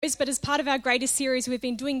But as part of our greater series, we've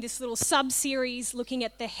been doing this little sub-series looking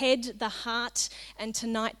at the head, the heart, and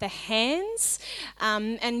tonight the hands.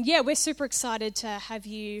 We're super excited to have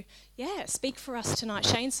you, speak for us tonight,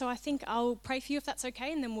 Shane. So I think I'll pray for you if that's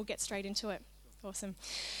okay, and then we'll get straight into it. Awesome.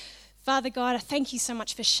 Father God, I thank you so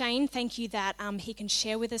much for Shane. Thank you that he can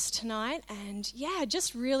share with us tonight. And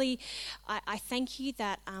just really, I thank you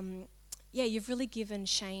that... you've really given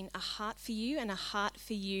Shane a heart for you and a heart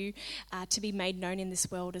for you to be made known in this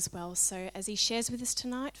world as well. So as he shares with us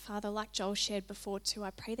tonight, Father, like Joel shared before too,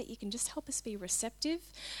 I pray that you can just help us be receptive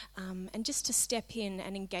and just to step in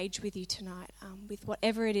and engage with you tonight with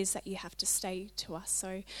whatever it is that you have to say to us. So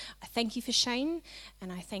I thank you for Shane,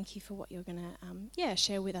 and I thank you for what you're going to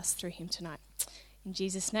share with us through him tonight. In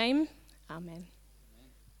Jesus' name, amen.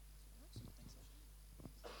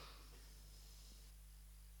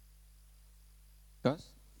 Guys,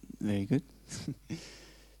 very good.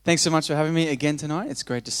 Thanks so much for having me again tonight. It's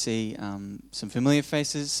great to see some familiar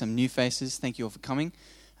faces, some new faces. Thank you all for coming.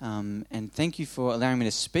 And thank you for allowing me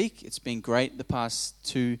to speak. It's been great the past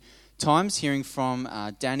 2 times hearing from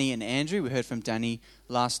Danny and Andrew. We heard from Danny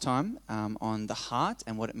last time on the heart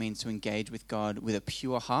and what it means to engage with God with a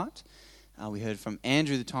pure heart. We heard from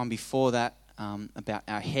Andrew the time before that about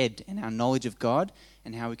our head and our knowledge of God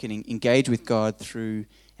and how we can engage with God through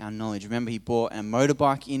our knowledge. Remember, he brought a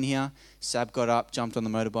motorbike in here. Sab got up, jumped on the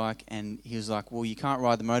motorbike, and he was like, well, you can't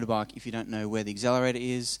ride the motorbike if you don't know where the accelerator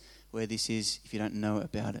is, where this is, if you don't know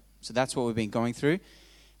about it. So that's what we've been going through.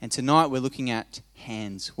 And tonight we're looking at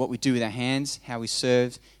hands, what we do with our hands, how we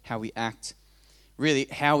serve, how we act, really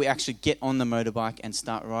how we actually get on the motorbike and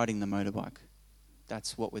start riding the motorbike.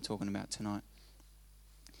 That's what we're talking about tonight.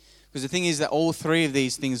 Because the thing is that all 3 of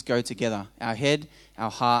these things go together. Our head, our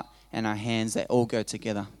heart, and our hands, they all go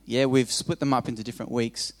together. Yeah, we've split them up into different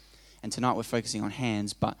weeks, and tonight we're focusing on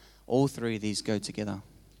hands, but all 3 of these go together.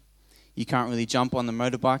 You can't really jump on the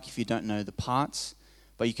motorbike if you don't know the parts,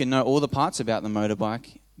 but you can know all the parts about the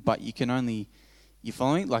motorbike, but you can only, you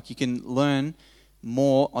following? Like you can learn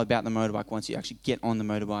more about the motorbike once you actually get on the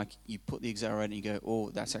motorbike, you put the accelerator and you go,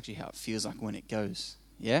 oh, that's actually how it feels like when it goes.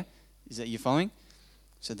 Yeah? Is that you following?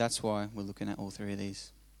 So that's why we're looking at all 3 of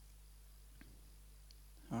these.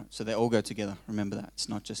 All right, so they all go together. Remember that. It's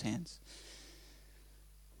not just hands.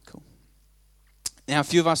 Cool. Now, a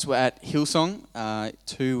few of us were at Hillsong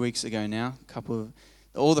 2 weeks ago now.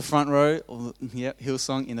 All the front row.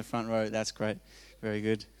 Hillsong in the front row. That's great. Very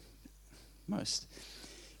good. Most.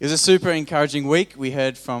 It was a super encouraging week. We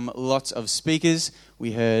heard from lots of speakers.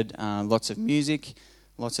 We heard lots of music,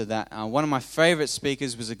 lots of that. One of my favorite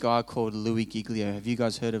speakers was a guy called Louis Giglio. Have you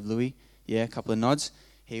guys heard of Louis? Yeah, a couple of nods.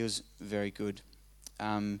 He was very good.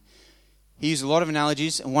 He used a lot of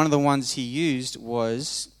analogies, and one of the ones he used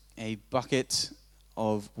was a bucket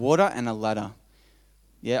of water and a ladder.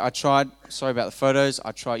 Yeah, I tried. Sorry about the photos.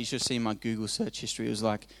 You should have seen my Google search history. It was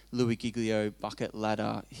like Louis Giglio, bucket,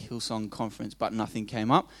 ladder, Hillsong conference, but nothing came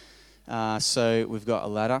up. So we've got a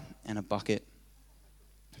ladder and a bucket.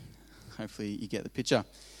 Hopefully you get the picture.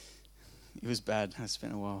 It was bad. It's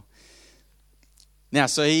been a while. Now,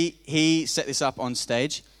 so he set this up on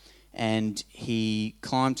stage. And he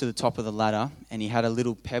climbed to the top of the ladder, and he had a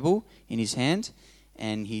little pebble in his hand,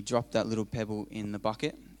 and he dropped that little pebble in the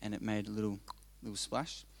bucket, and it made a little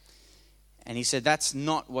splash. And he said, that's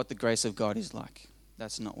not what the grace of God is like.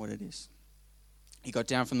 That's not what it is. He got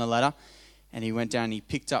down from the ladder, and he went down, and he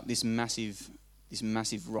picked up this massive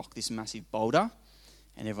rock, this massive boulder,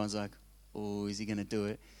 and everyone's like, oh, is he going to do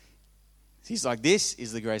it? He's like, this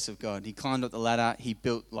is the grace of God. He climbed up the ladder, he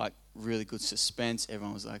built like really good suspense.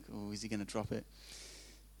 Everyone was like, oh, is he going to drop it?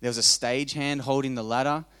 There was a stagehand holding the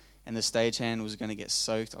ladder, and the stagehand was going to get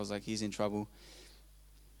soaked. I was like, he's in trouble.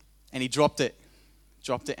 And he dropped it,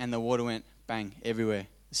 and the water went bang everywhere.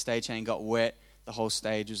 The stagehand got wet. The whole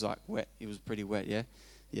stage was like wet. It was pretty wet, yeah?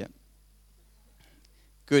 Yeah.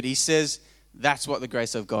 Good. He says that's what the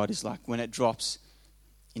grace of God is like when it drops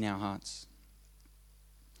in our hearts.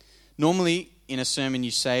 Normally, in a sermon,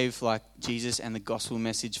 you save like Jesus and the gospel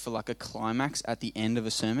message for like a climax at the end of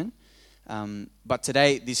a sermon. But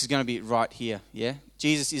today, this is going to be right here, yeah?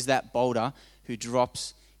 Jesus is that boulder who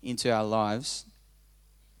drops into our lives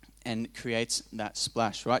and creates that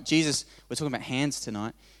splash, right? Jesus, we're talking about hands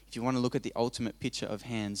tonight. If you want to look at the ultimate picture of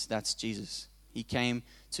hands, that's Jesus. He came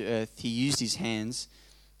to earth. He used his hands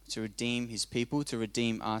to redeem his people, to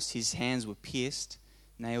redeem us. His hands were pierced,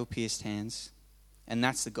 nail-pierced hands. And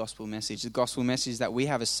that's the gospel message. The gospel message is that we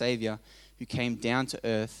have a Savior who came down to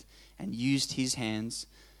earth and used his hands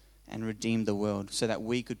and redeemed the world so that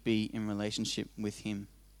we could be in relationship with him.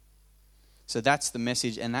 So that's the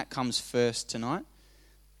message, and that comes first tonight.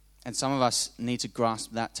 And some of us need to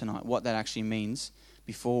grasp that tonight, what that actually means,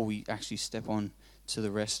 before we actually step on to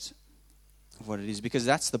the rest of what it is. Because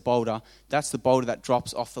that's the boulder that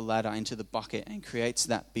drops off the ladder into the bucket and creates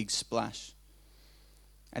that big splash.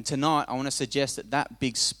 And tonight, I want to suggest that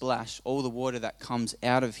big splash, all the water that comes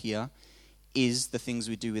out of here, is the things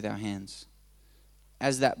we do with our hands.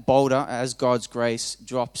 As that boulder, as God's grace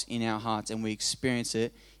drops in our hearts and we experience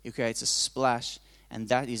it, it creates a splash, and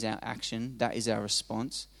that is our action, that is our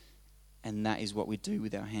response, and that is what we do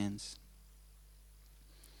with our hands.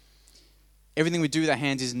 Everything we do with our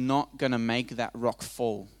hands is not going to make that rock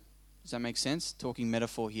fall. Does that make sense? Talking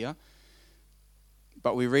metaphor here.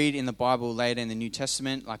 But we read in the Bible later in the New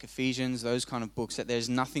Testament, like Ephesians, those kind of books, that there's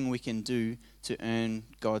nothing we can do to earn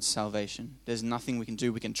God's salvation. There's nothing we can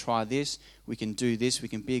do. We can try this, we can do this, we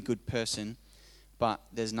can be a good person, but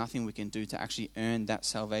there's nothing we can do to actually earn that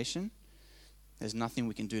salvation. There's nothing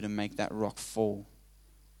we can do to make that rock fall.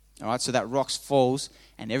 All right, so that rock falls,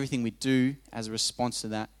 and everything we do as a response to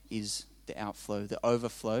that is the outflow, the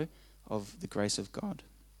overflow of the grace of God.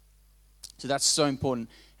 So that's so important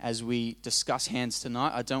as we discuss hands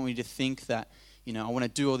tonight. I don't want you to think that, I want to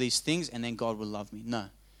do all these things and then God will love me. No.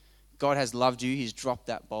 God has loved you. He's dropped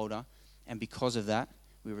that boulder. And because of that,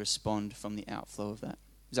 we respond from the outflow of that.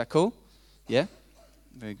 Is that cool? Yeah?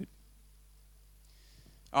 Very good.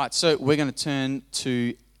 All right, so we're going to turn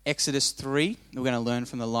to Exodus 3. We're going to learn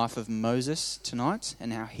from the life of Moses tonight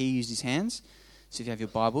and how he used his hands. So if you have your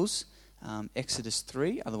Bibles, Exodus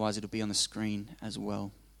 3, otherwise it'll be on the screen as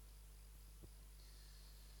well.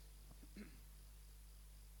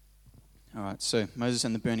 All right, so Moses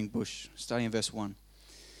and the burning bush, starting in verse 1.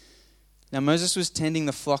 Now Moses was tending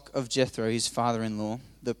the flock of Jethro, his father-in-law,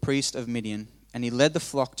 the priest of Midian, and he led the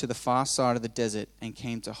flock to the far side of the desert and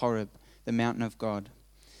came to Horeb, the mountain of God.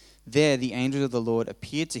 There the angel of the Lord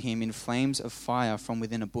appeared to him in flames of fire from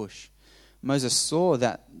within a bush. Moses saw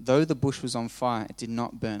that though the bush was on fire, it did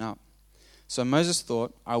not burn up. So Moses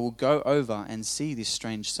thought, I will go over and see this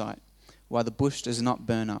strange sight, why the bush does not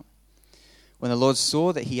burn up. When the Lord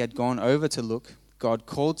saw that he had gone over to look, God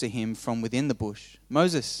called to him from within the bush,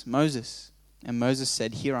 Moses, Moses. And Moses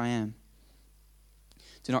said, Here I am.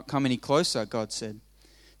 Do not come any closer, God said.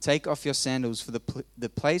 Take off your sandals, for the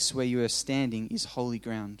place where you are standing is holy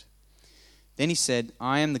ground. Then he said,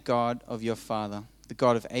 I am the God of your father, the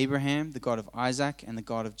God of Abraham, the God of Isaac, and the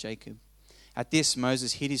God of Jacob. At this,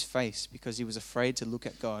 Moses hid his face because he was afraid to look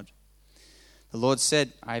at God. The Lord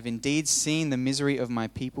said, I have indeed seen the misery of my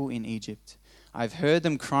people in Egypt. I have heard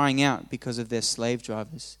them crying out because of their slave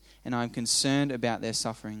drivers, and I am concerned about their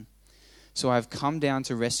suffering. So I have come down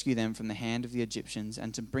to rescue them from the hand of the Egyptians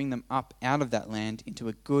and to bring them up out of that land into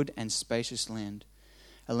a good and spacious land,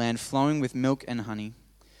 a land flowing with milk and honey,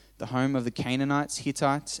 the home of the Canaanites,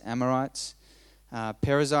 Hittites, Amorites,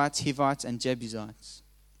 Perizzites, Hivites, and Jebusites.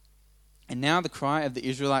 And now the cry of the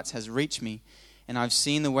Israelites has reached me, and I've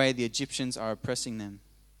seen the way the Egyptians are oppressing them.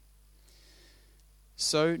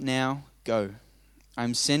 So now go.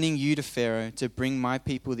 I'm sending you to Pharaoh to bring my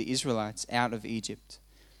people, the Israelites, out of Egypt.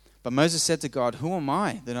 But Moses said to God, Who am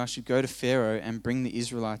I that I should go to Pharaoh and bring the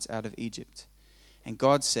Israelites out of Egypt? And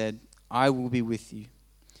God said, I will be with you.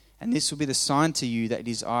 And this will be the sign to you that it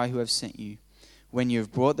is I who have sent you. When you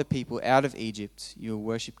have brought the people out of Egypt, you will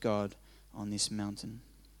worship God on this mountain.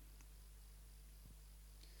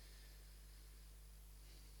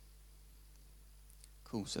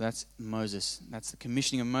 Cool, so that's Moses. That's the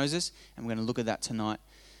commissioning of Moses, and we're going to look at that tonight.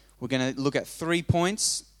 We're going to look at 3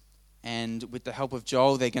 points, and with the help of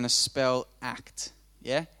Joel, they're going to spell ACT.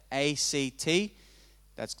 Yeah? A-C-T.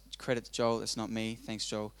 That's credit to Joel, that's not me. Thanks,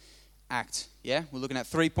 Joel. ACT. Yeah? We're looking at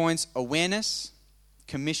 3 points: awareness,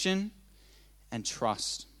 commission, and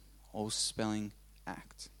trust. All spelling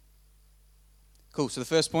ACT. Cool, so the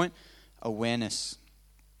first point, awareness.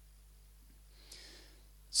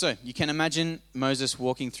 So you can imagine Moses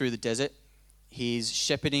walking through the desert. He's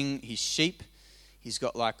shepherding his sheep. He's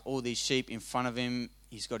got like all these sheep in front of him.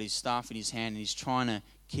 He's got his staff in his hand, and he's trying to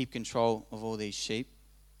keep control of all these sheep.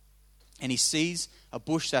 And he sees a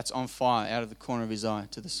bush that's on fire out of the corner of his eye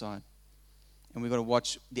to the side. And we've got to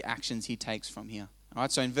watch the actions he takes from here. All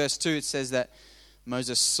right, so in verse 2 it says that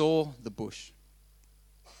Moses saw the bush.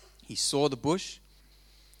 He saw the bush.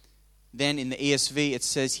 Then in the ESV it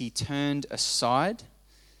says he turned aside.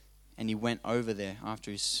 And he went over there. After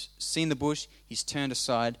he's seen the bush, he's turned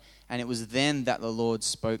aside. And it was then that the Lord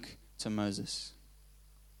spoke to Moses.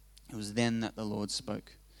 It was then that the Lord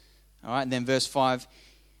spoke. All right, and then verse 5,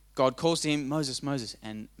 God calls to him, Moses, Moses.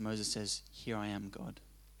 And Moses says, Here I am, God.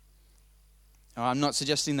 All right, I'm not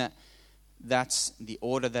suggesting that that's the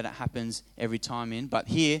order that it happens every time in. But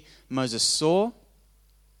here, Moses saw,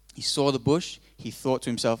 He saw the bush. He thought to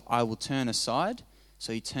himself, I will turn aside.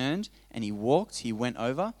 So he turned and he walked. He went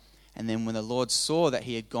over. And then when the Lord saw that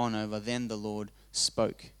he had gone over, then the Lord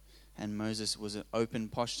spoke. And Moses was an open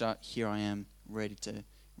posture. Here I am, ready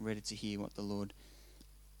to hear what the Lord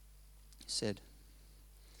said.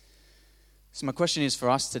 So my question is for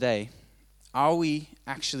us today, are we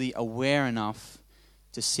actually aware enough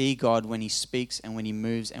to see God when he speaks and when he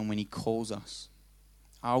moves and when he calls us?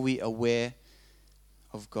 Are we aware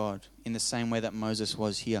of God in the same way that Moses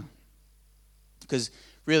was here? Because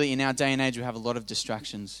really in our day and age we have a lot of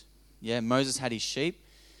distractions. Yeah, Moses had his sheep.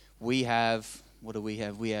 We have, what do we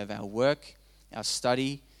have? We have our work, our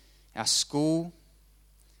study, our school,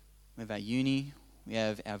 we have our uni, we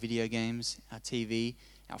have our video games, our TV,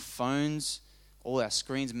 our phones, all our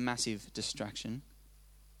screens, massive distraction.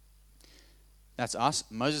 That's us.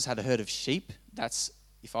 Moses had a herd of sheep.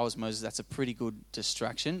 If I was Moses, that's a pretty good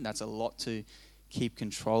distraction. That's a lot to keep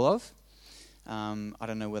control of. I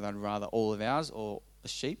don't know whether I'd rather all of ours or a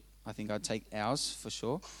sheep. I think I'd take ours for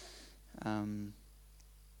sure. But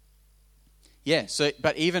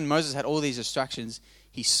even Moses had all these distractions.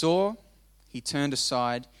 He saw, he turned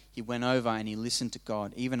aside, he went over and he listened to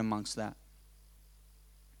God, even amongst that.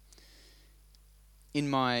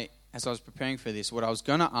 As I was preparing for this, what I was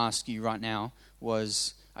going to ask you right now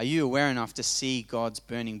was, are you aware enough to see God's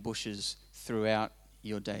burning bushes throughout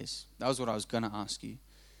your days? That was what I was going to ask you.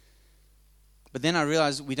 But then I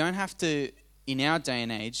realized we don't have to, in our day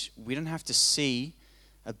and age, we don't have to see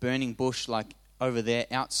a burning bush like over there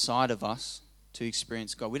outside of us to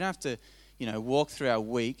experience God. We don't have to, walk through our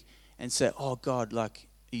week and say, oh God, like,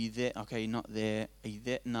 are you there? Okay, you're not there. Are you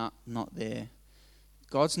there? No, not there.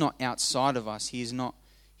 God's not outside of us. He is not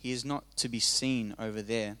to be seen over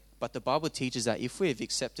there. But the Bible teaches that if we have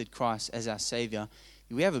accepted Christ as our Savior,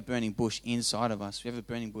 we have a burning bush inside of us. We have a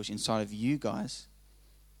burning bush inside of you guys.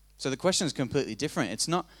 So the question is completely different.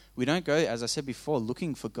 We don't go, as I said before,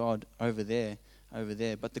 looking for God over there.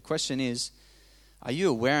 But the question is, are you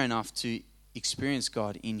aware enough to experience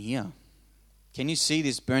God in here? Can you see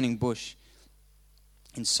this burning bush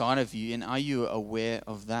inside of you, and are you aware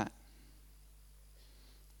of that?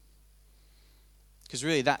 Because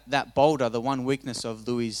really that boulder, the one weakness of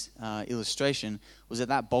Louis' illustration was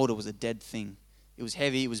that boulder was a dead thing. It was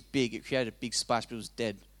heavy, it was big, it created a big splash, but it was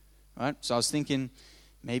dead. Right? So I was thinking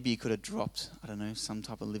maybe he could have dropped, I don't know, some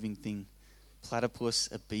type of living thing. Platypus,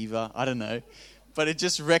 a beaver, I don't know. But it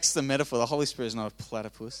just wrecks the metaphor. The Holy Spirit is not a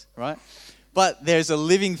platypus, right? But there's a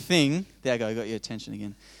living thing. There you go, I got your attention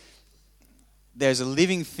again. There's a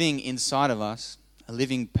living thing inside of us, a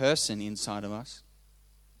living person inside of us.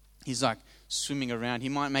 He's like swimming around. He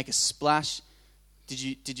might make a splash. Did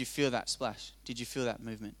you feel that splash? Did you feel that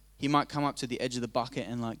movement? He might come up to the edge of the bucket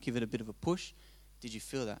and like give it a bit of a push. Did you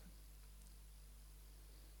feel that?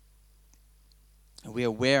 Are we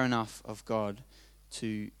aware enough of God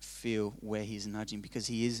to feel where he's nudging? Because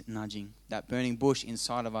he is nudging. That burning bush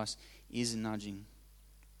inside of us is nudging.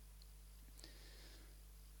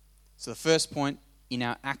 So the first point in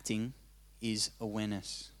our acting is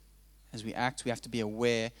awareness. As we act, we have to be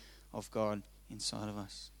aware of God inside of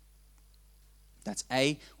us. That's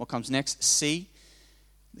A. What comes next? C.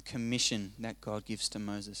 The commission that God gives to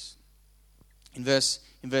Moses. In verse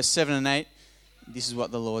 7 and 8, this is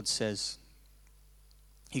what the Lord says.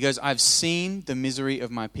 He goes, I've seen the misery of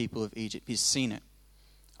my people of Egypt. He's seen it.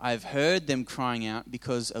 I've heard them crying out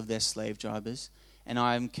because of their slave drivers, and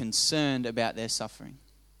I am concerned about their suffering.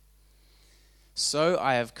 So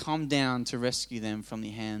I have come down to rescue them from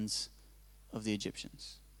the hands of the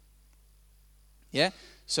Egyptians. Yeah?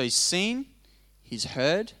 So he's seen, he's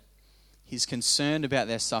heard, he's concerned about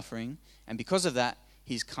their suffering, and because of that,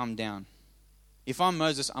 he's come down. If I'm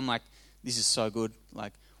Moses, I'm like, this is so good.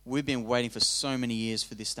 Like, we've been waiting for so many years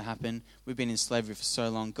for this to happen. We've been in slavery for so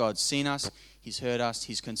long. God's seen us, he's heard us,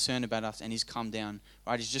 he's concerned about us, and he's come down.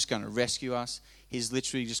 Right? He's just going to rescue us. He's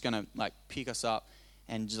literally just going to like pick us up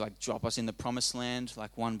and just like drop us in the promised land,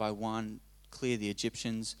 like one by one, clear the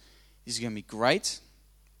Egyptians. This is going to be great.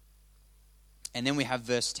 And then we have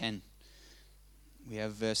verse 10. We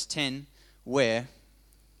have verse 10 where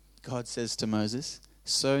God says to Moses,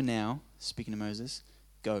 so now, speaking to Moses,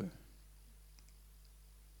 go.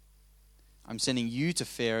 I'm sending you to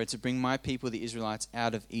Pharaoh to bring my people, the Israelites,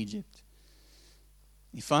 out of Egypt.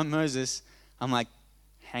 If I'm Moses, I'm like,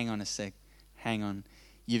 hang on a sec, hang on.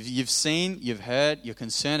 You've seen, you've heard, you're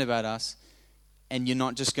concerned about us, and you're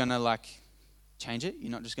not just going to like change it.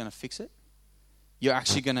 You're not just going to fix it. You're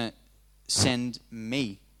actually going to send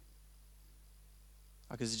me.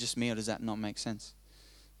 Like, is it just me, or does that not make sense?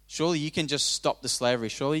 Surely you can just stop the slavery.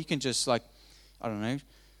 Surely you can just like, I don't know,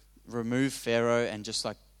 remove Pharaoh and just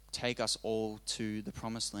like take us all to the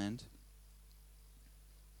promised land.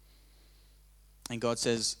 And God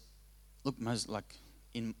says, look, Moses, like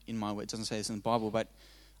in my way, it doesn't say this in the Bible, but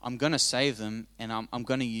I'm going to save them, and I'm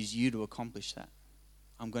going to use you to accomplish that.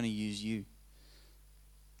 I'm going to use you.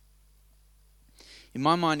 In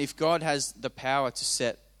my mind, if God has the power to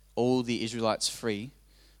set all the Israelites free,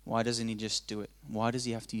 why doesn't he just do it? Why does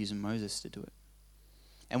he have to use Moses to do it?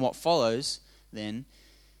 And what follows then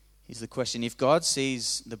is the question, if God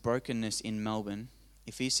sees the brokenness in Melbourne,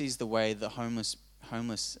 if he sees the way the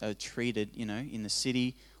homeless are treated, in the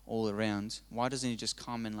city all around, why doesn't he just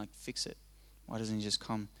come and fix it? Why doesn't he just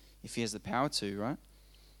come if he has the power to, right?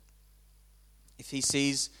 If he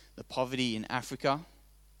sees the poverty in Africa,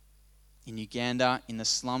 in Uganda, in the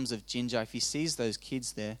slums of Jinja, if he sees those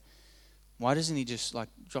kids there, why doesn't he just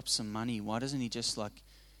drop some money? Why doesn't he just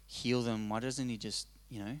heal them? Why doesn't he just,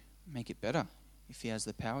 make it better if he has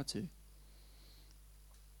the power to?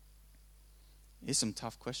 There's some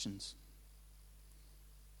tough questions.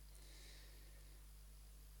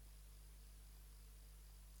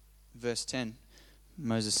 Verse 10,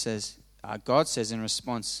 Moses says, God says in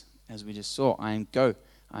response, as we just saw, I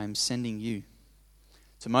am sending you.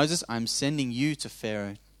 To Moses, I am sending you to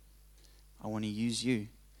Pharaoh. I want to use you.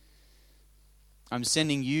 I'm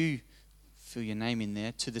sending you, fill your name in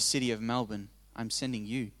there, to the city of Melbourne. I'm sending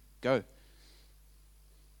you. Go.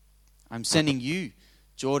 I'm sending you,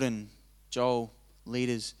 Jordan, Joel,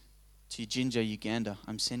 leaders, to Jinja, Uganda.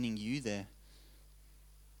 I'm sending you there.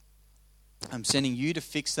 I'm sending you to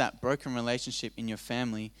fix that broken relationship in your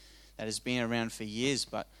family that has been around for years,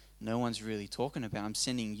 but no one's really talking about. I'm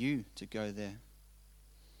sending you to go there.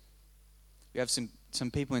 We have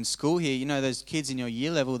some people in school here, those kids in your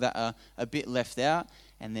year level that are a bit left out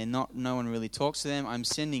and no one really talks to them. I'm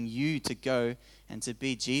sending you to go and to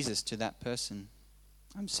be Jesus to that person.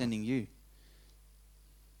 I'm sending you.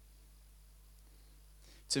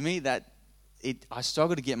 To me, I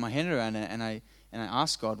struggle to get my head around it, and I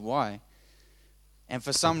ask God why. And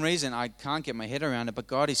for some reason, I can't get my head around it, but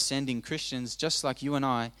God is sending Christians just like you and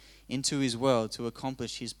I into his world to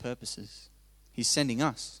accomplish his purposes. He's sending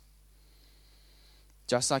us.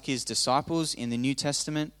 Just like his disciples in the New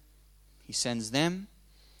Testament, he sends them.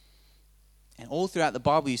 And all throughout the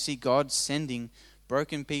Bible, you see God sending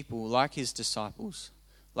broken people like his disciples,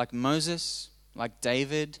 like Moses, like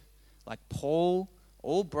David, like Paul,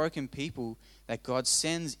 all broken people that God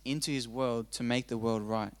sends into his world to make the world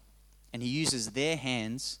right. And he uses their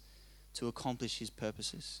hands to accomplish his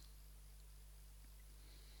purposes.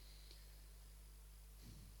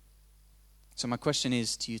 So my question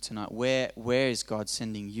is to you tonight, where is God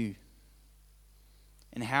sending you?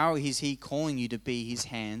 And how is he calling you to be his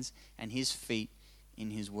hands and his feet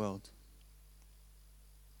in his world?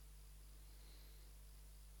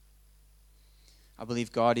 I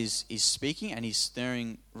believe God is speaking and he's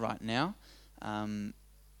stirring right now. I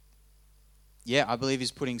believe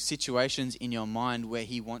he's putting situations in your mind where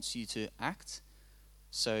he wants you to act.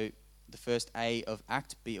 So the first A of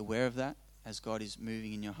act, be aware of that as God is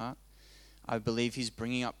moving in your heart. I believe he's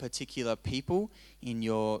bringing up particular people in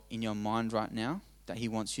your mind right now that he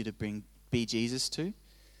wants you to be Jesus to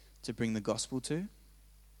bring the gospel to.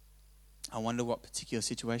 I wonder what particular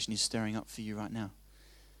situation is stirring up for you right now.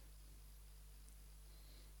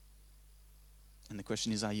 And the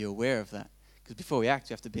question is, are you aware of that? Because before we act,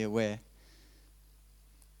 we have to be aware.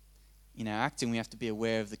 In our acting, we have to be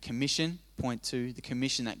aware of the commission, point 2, the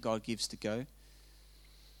commission that God gives to go.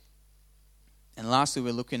 And lastly,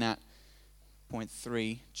 we're looking at point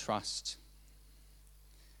 3, trust.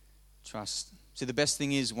 Trust. So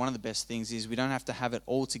one of the best things is we don't have to have it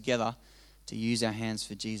all together to use our hands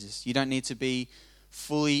for Jesus. You don't need to be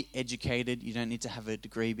fully educated. You don't need to have a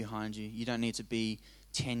degree behind you. You don't need to be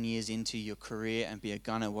 10 years into your career and be a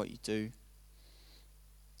gun at what you do.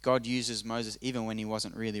 God uses Moses even when he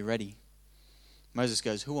wasn't really ready. Moses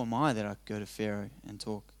goes, who am I that I go to Pharaoh and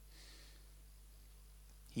talk?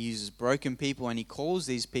 He uses broken people and he calls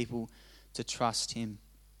these people to trust him.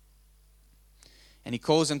 And he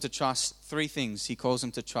calls them to trust 3 things. He calls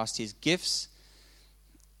them to trust his gifts.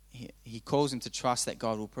 He calls them to trust that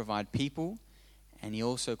God will provide people. And he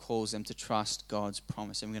also calls them to trust God's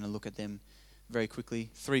promise. And we're going to look at them very quickly.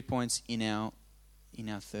 3 points in our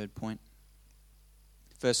third point.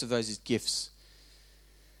 First of those is gifts.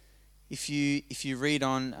 If you read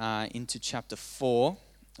on into chapter 4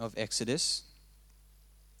 of Exodus,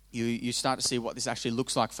 you start to see what this actually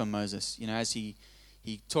looks like for Moses. As he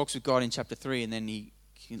talks with God in chapter 3, and then he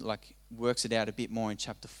works it out a bit more in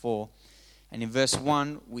chapter 4. And in verse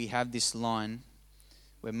 1, we have this line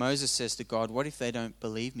where Moses says to God, what if they don't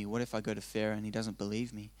believe me? What if I go to Pharaoh and he doesn't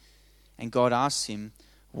believe me? And God asks him,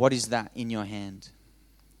 "What is that in your hand?"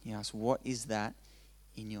 He asks, "What is that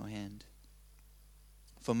in your hand?"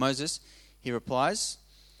 For Moses, he replies,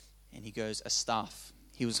 and he goes, "A staff."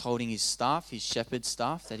 He was holding his staff, his shepherd's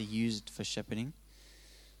staff that he used for shepherding.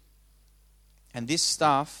 And this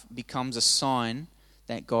staff becomes a sign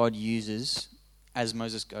that God uses as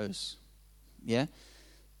Moses goes. Yeah?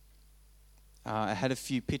 I had a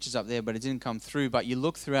few pictures up there, but it didn't come through. But you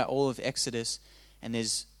look throughout all of Exodus, and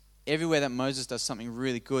there's everywhere that Moses does something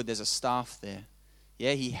really good, there's a staff there.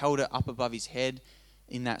 Yeah, he held it up above his head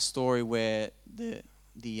in that story where the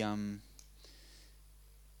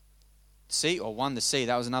sea, or the sea,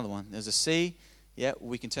 that was another one. There's a sea. Yeah,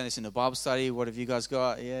 we can turn this into Bible study. What have you guys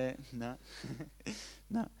got? Yeah, no.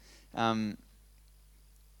 No.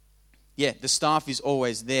 Yeah, the staff is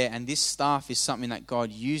always there, and this staff is something that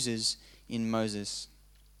God uses in Moses.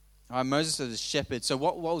 All right, Moses was a shepherd. So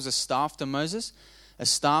what was a staff to Moses? A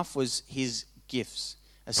staff was his gifts.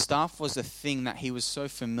 A staff was the thing that he was so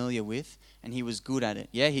familiar with, and he was good at it.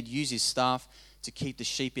 Yeah, he'd use his staff to keep the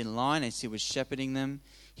sheep in line as he was shepherding them.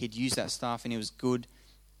 He'd use that staff, and he was good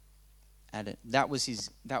at it. That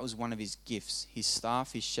was one of his gifts. His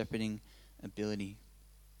staff, his shepherding ability.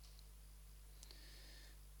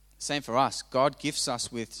 Same for us. God gifts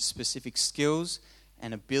us with specific skills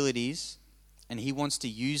and abilities, and he wants to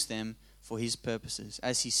use them for his purposes.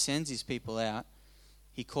 As he sends his people out,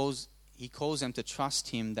 he calls them to trust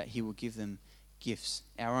him that he will give them gifts,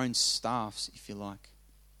 our own staffs, if you like.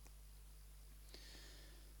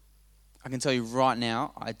 I can tell you right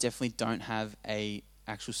now, I definitely don't have a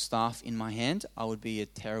actual staff in my hand. I would be a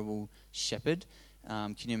terrible shepherd.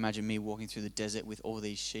 Can you imagine me walking through the desert with all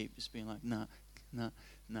these sheep just being like, no,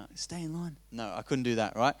 stay in line. No, I couldn't do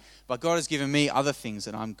that, right? But God has given me other things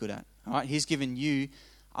that I'm good at, all right? He's given you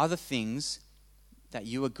other things that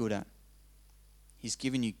you are good at. He's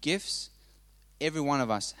given you gifts. Every one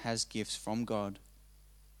of us has gifts from God.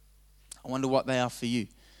 I wonder what they are for you.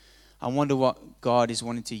 I wonder what God is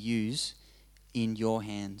wanting to use in your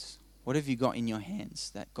hands. What have you got in your hands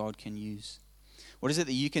that God can use? What is it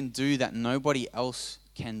that you can do that nobody else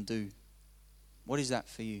can do? What is that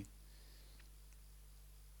for you?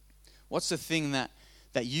 What's the thing that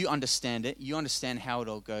you understand it, you understand how it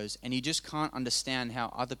all goes, and you just can't understand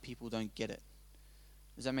how other people don't get it?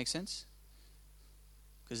 Does that make sense?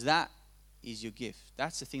 Because that is your gift.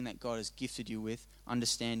 That's the thing that God has gifted you with,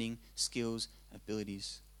 understanding, skills,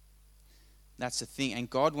 abilities. That's the thing. And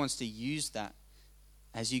God wants to use that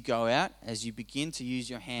as you go out, as you begin to use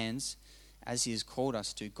your hands, as he has called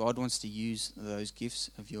us to. God wants to use those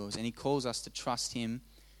gifts of yours. And he calls us to trust him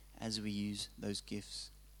as we use those gifts.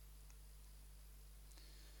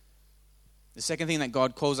 The second thing that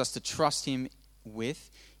God calls us to trust him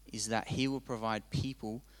with is that he will provide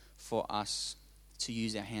people for us to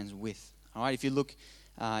use our hands with. All right, if you look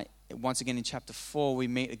once again in chapter 4, we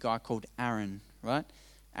meet a guy called Aaron, right?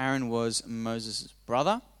 Aaron was Moses'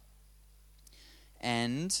 brother.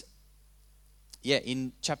 And yeah,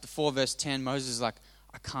 in chapter 4, verse 10, Moses is like,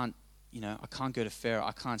 I can't go to Pharaoh.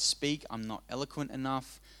 I can't speak. I'm not eloquent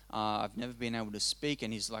enough. I've never been able to speak.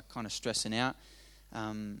 And he's like kind of stressing out.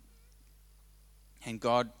 And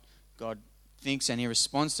God thinks, and he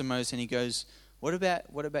responds to Moses, and he goes, what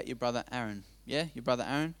about your brother Aaron? Yeah, your brother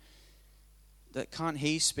Aaron? Can't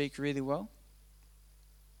he speak really well?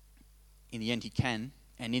 In the end, he can.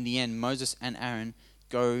 And in the end, Moses and Aaron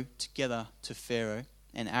go together to Pharaoh.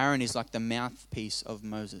 And Aaron is like the mouthpiece of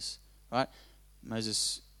Moses, right?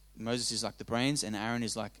 Moses is like the brains, and Aaron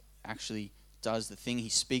is like actually does the thing. He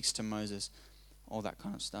speaks to Moses, all that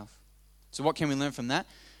kind of stuff. So what can we learn from that?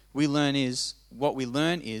 What we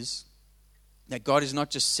learn is that God is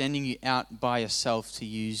not just sending you out by yourself to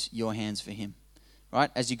use your hands for him,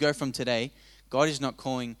 right? As you go from today, God is not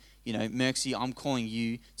calling, Mercy, I'm calling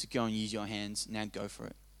you to go and use your hands. Now go for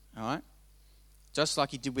it, all right? Just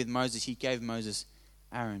like he did with Moses, he gave Moses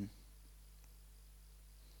Aaron.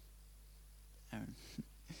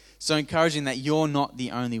 So encouraging that you're not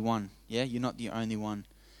the only one. Yeah, you're not the only one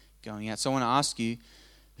going out. So I want to ask you,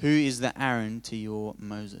 who is the Aaron to your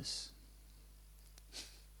Moses?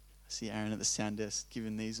 I see Aaron at the sound desk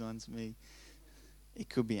giving these ones me. It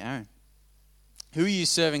could be Aaron. Who are you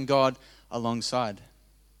serving God alongside?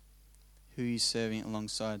 Who are you serving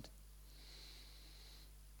alongside?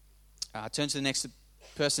 Turn to the next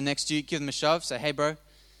person next to you, give them a shove, say, hey bro.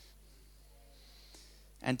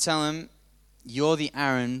 And tell him, you're the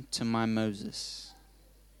Aaron to my Moses.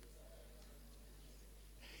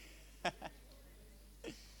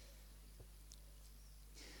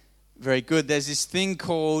 Very good. There's this thing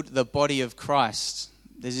called the body of Christ.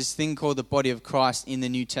 There's this thing called the body of Christ in the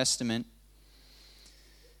New Testament.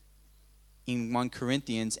 in 1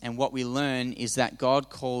 Corinthians, and what we learn is that God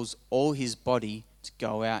calls all his body to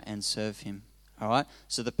go out and serve him. All right?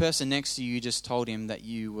 So the person next to you just told him that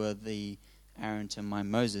you were the Aaron to my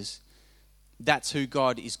Moses. That's who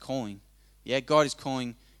God is calling. Yeah, God is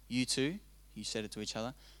calling you two. You said it to each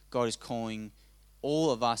other. God is calling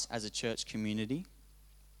all of us as a church community.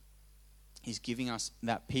 He's giving us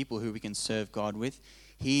that people who we can serve God with.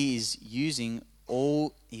 He is using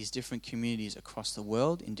all his different communities across the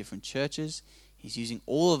world in different churches. He's using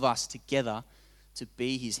all of us together to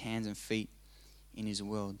be his hands and feet in his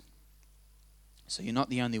world. So you're not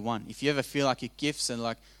the only one. If you ever feel like your gifts are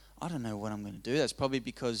like, I don't know what I'm going to do, that's probably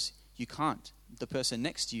because you can't. The person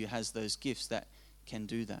next to you has those gifts that can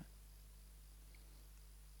do that.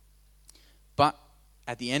 But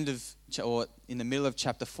at the end of, or in the middle of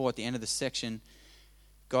chapter 4, at the end of the section,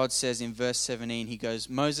 God says in verse 17, he goes,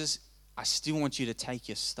 Moses, I still want you to take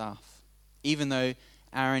your staff. Even though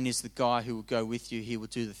Aaron is the guy who will go with you, he will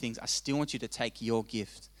do the things, I still want you to take your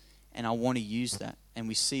gift. And I want to use that. And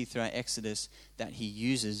we see throughout Exodus that he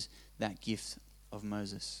uses that gift of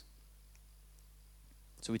Moses.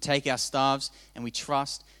 So we take our staffs and we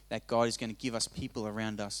trust that God is going to give us people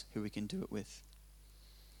around us who we can do it with.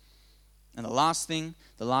 And the last thing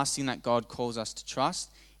that God calls us to trust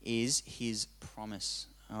is his promise.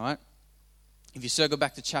 All right? If you circle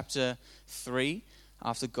back to chapter 3,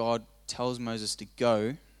 after God tells Moses to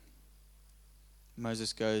go,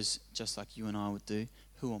 Moses goes just like you and I would do.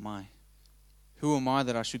 Who am I? Who am I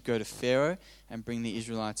that I should go to Pharaoh and bring the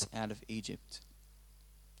Israelites out of Egypt?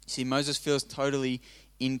 See, Moses feels totally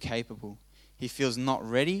incapable. He feels not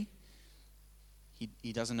ready.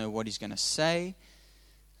 He doesn't know what he's going to say.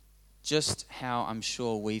 Just how I'm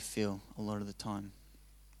sure we feel a lot of the time.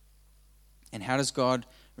 And how does God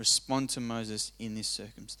respond to Moses in this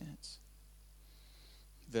circumstance?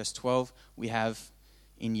 Verse 12, we have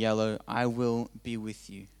in yellow, I will be with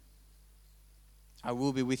you. I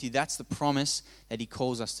will be with you. That's the promise that he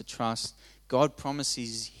calls us to trust. God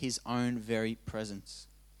promises his own very presence.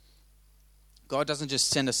 God doesn't just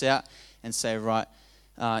send us out and say, right,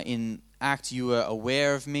 in Act you were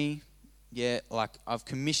aware of me. Yeah, like I've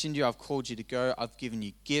commissioned you, I've called you to go, I've given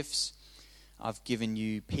you gifts, I've given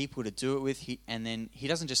you people to do it with. And then he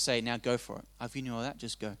doesn't just say, now go for it. I've given you all that,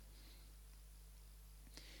 just go.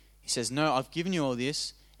 He says, no, I've given you all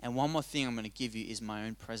this, and one more thing I'm going to give you is my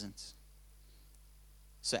own presence.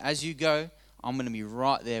 So as you go, I'm going to be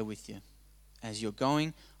right there with you. As you're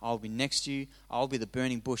going, I'll be next to you. I'll be the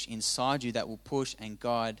burning bush inside you that will push and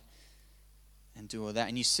guide and do all that.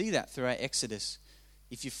 And you see that throughout Exodus.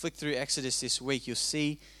 If you flick through Exodus this week, you'll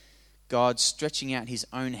see God stretching out his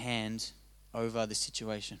own hand over the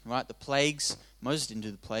situation, right? The plagues, Moses didn't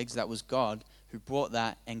do the plagues. That was God who brought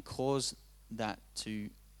that and caused that to,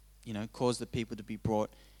 cause the people to be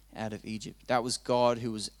brought out of Egypt. That was God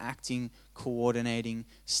who was acting, coordinating,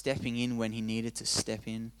 stepping in when he needed to step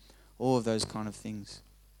in, all of those kind of things.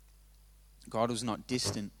 God was not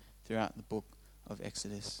distant throughout the book of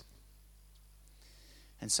Exodus.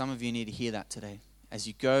 And some of you need to hear that today. As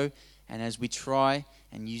you go and as we try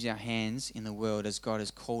and use our hands in the world as God has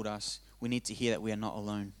called us, we need to hear that we are not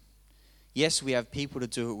alone. Yes, we have people to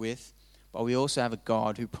do it with, but we also have a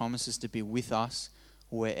God who promises to be with us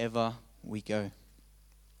wherever we go.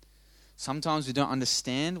 Sometimes we don't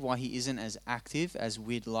understand why he isn't as active as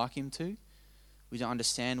we'd like him to. We don't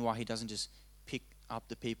understand why he doesn't just pick up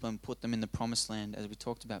the people and put them in the promised land, as we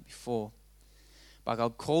talked about before. But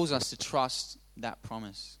God calls us to trust that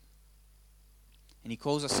promise. And he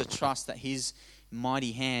calls us to trust that his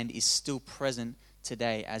mighty hand is still present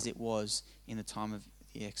today as it was in the time of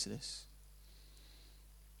the Exodus.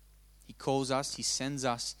 He calls us, he sends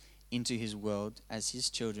us into his world as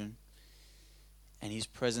his children, and his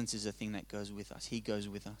presence is a thing that goes with us. He goes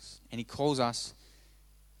with us. And he calls us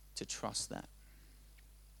to trust that.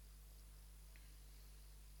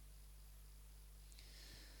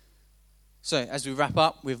 So as we wrap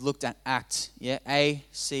up, we've looked at ACT. Yeah,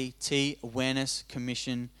 A-C-T, awareness,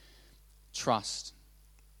 commission, trust.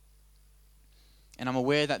 And I'm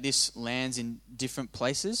aware that this lands in different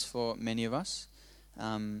places for many of us.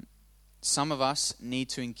 Some of us need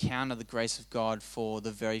to encounter the grace of God for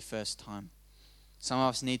the very first time. Some of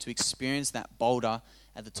us need to experience that boulder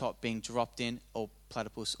at the top being dropped in, or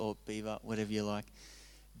platypus or beaver, whatever you like,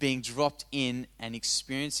 being dropped in and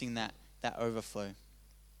experiencing that overflow.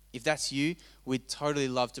 If that's you, we'd totally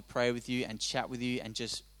love to pray with you and chat with you and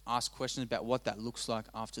just ask questions about what that looks like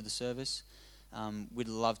after the service. We'd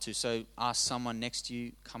love to. So ask someone next to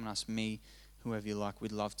you, come and ask me, whoever you like.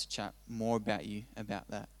 We'd love to chat more about you about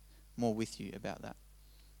that, more with you about that.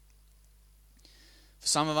 For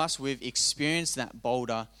some of us, we've experienced that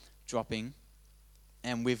boulder dropping,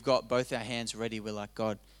 and we've got both our hands ready. We're like,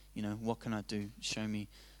 God, what can I do? Show me,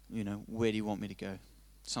 where do you want me to go?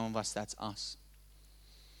 Some of us, that's us.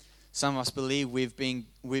 Some of us believe we've been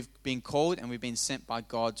called and we've been sent by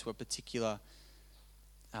God to a particular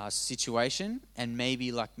situation, and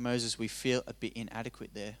maybe like Moses, we feel a bit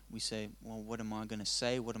inadequate there. We say, well, what am I going to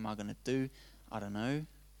say? What am I going to do? I don't know.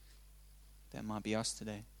 That might be us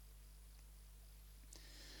today.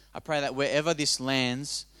 I pray that wherever this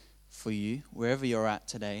lands for you, wherever you're at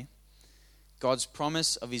today, God's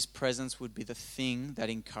promise of his presence would be the thing that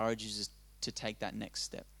encourages us to take that next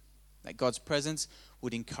step. That God's presence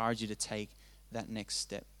would encourage you to take that next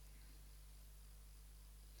step.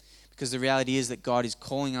 Because the reality is that God is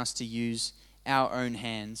calling us to use our own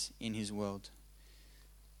hands in his world.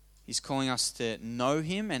 He's calling us to know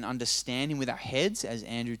him and understand him with our heads, as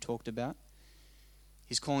Andrew talked about.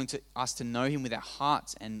 He's calling us to know him with our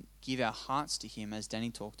hearts and give our hearts to him, as Danny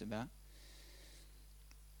talked about.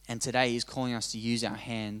 And today he's calling us to use our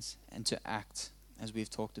hands and to act, as we've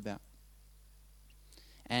talked about.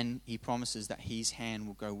 And he promises that his hand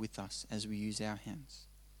will go with us as we use our hands.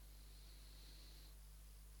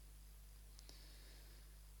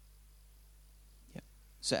 Yep.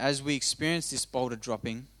 So as we experience this boulder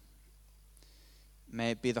dropping,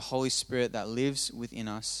 may it be the Holy Spirit that lives within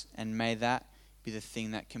us, and may that be the thing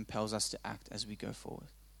that compels us to act as we go forward.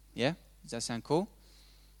 Yeah? Does that sound cool?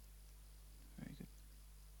 Very good.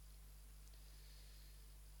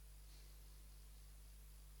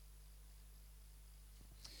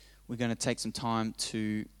 We're going to take some time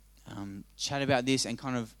to chat about this and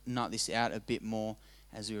kind of nut this out a bit more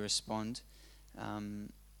as we respond. We're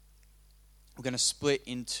going to split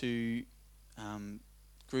into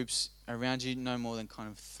groups around you, no more than kind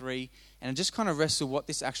of 3, and just kind of wrestle what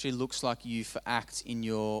this actually looks like you for ACT in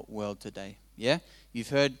your world today. Yeah? You've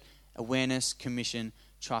heard awareness, commission,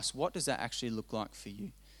 trust. What does that actually look like for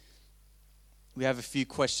you? We have a few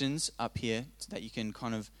questions up here that you can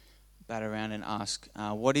kind of bat around and ask.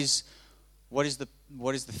 What is the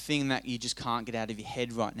thing that you just can't get out of your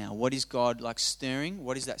head right now? What is God like stirring?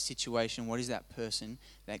 What is that situation? What is that person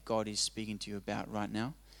that God is speaking to you about right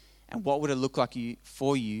now? And what would it look like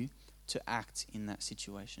for you to act in that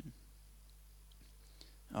situation?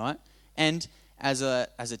 All right? And as a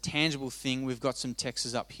tangible thing, we've got some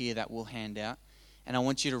texts up here that we'll hand out. And I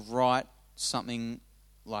want you to write something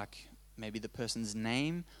like maybe the person's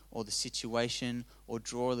name or the situation, or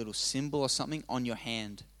draw a little symbol or something on your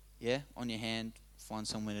hand. Yeah? On your hand, find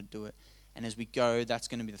somewhere to do it. And as we go, that's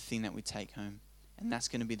going to be the thing that we take home. And that's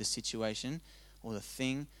going to be the situation or the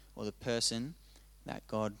thing or the person that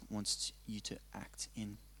God wants you to act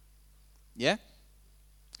in. Yeah?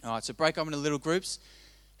 All right, so break up into little groups,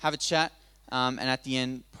 have a chat, and at the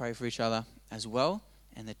end, pray for each other as well,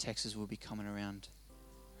 and the texts will be coming around.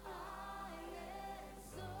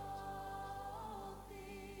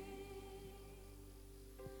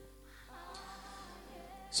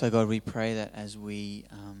 So God, we pray that as we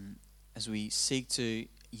seek to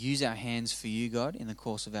use our hands for you, God, in the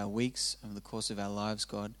course of our weeks, over the course of our lives,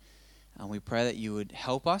 God, we pray that you would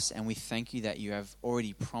help us, and we thank you that you have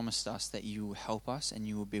already promised us that you will help us and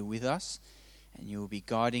you will be with us, and you will be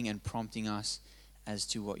guiding and prompting us as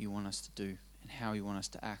to what you want us to do and how you want us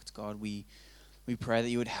to act. God, we pray that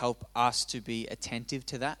you would help us to be attentive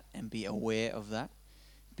to that and be aware of that,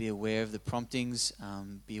 be aware of the promptings,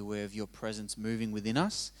 be aware of your presence moving within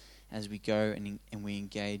us as we go and we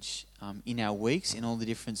engage in our weeks, in all the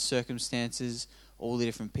different circumstances, all the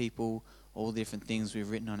different people, all the different things we've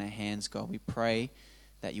written on our hands. God, we pray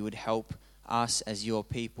that you would help us as your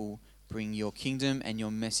people bring your kingdom and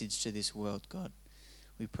your message to this world, God.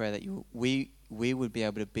 We pray that we would be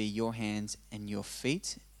able to be your hands and your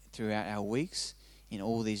feet throughout our weeks in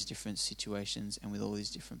all these different situations and with all these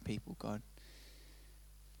different people, God.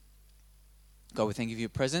 God, we thank you for your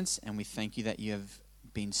presence, and we thank you that you have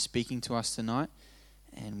been speaking to us tonight,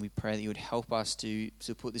 and we pray that you would help us to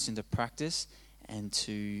put this into practice and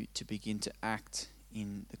to begin to act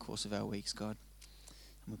in the course of our weeks, God.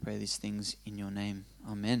 And we pray these things in your name.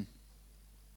 Amen.